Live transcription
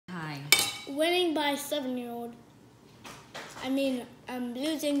winning by a 7-year-old. I mean, I'm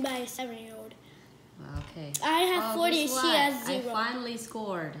losing by a 7-year-old. Okay. I have 40, she has 0. I finally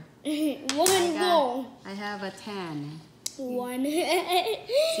scored. One goal. I have a 10. 1.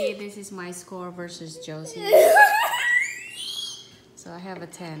 See, this is my score versus Josie. So I have a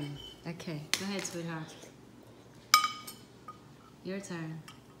 10. Okay, go ahead, sweetheart. Your turn.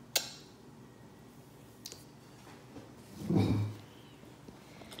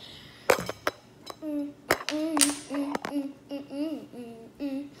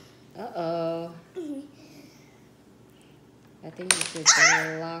 Uh-oh. I think you should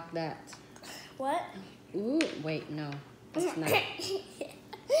lock that. What? Ooh, wait, no. That's not.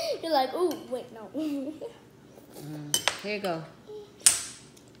 You're like, ooh, wait, no. Here you go.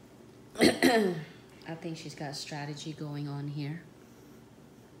 I think she's got a strategy going on here.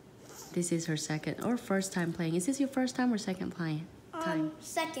 This is her second or first time playing. Is this your first time or second playing?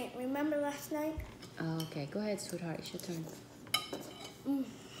 Second. Remember last night? Oh, okay, go ahead, sweetheart. It's your turn.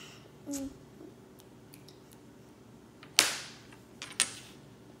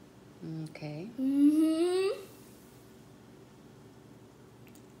 Okay.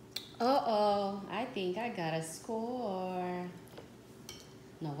 Uh-oh, I think I got a score.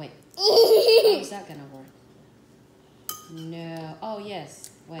 No, wait. How is that gonna work? No. Oh,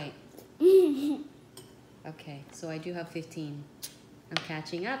 yes. Wait. Okay, so I do have 15. I'm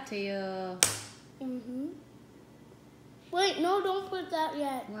catching up to you. Wait, no, don't put that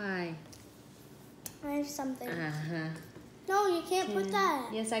yet. Why? I have something. Uh-huh. No, you can't put that.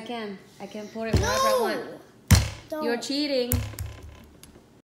 Yes, I can. I can put it wherever I want. Don't. You're cheating.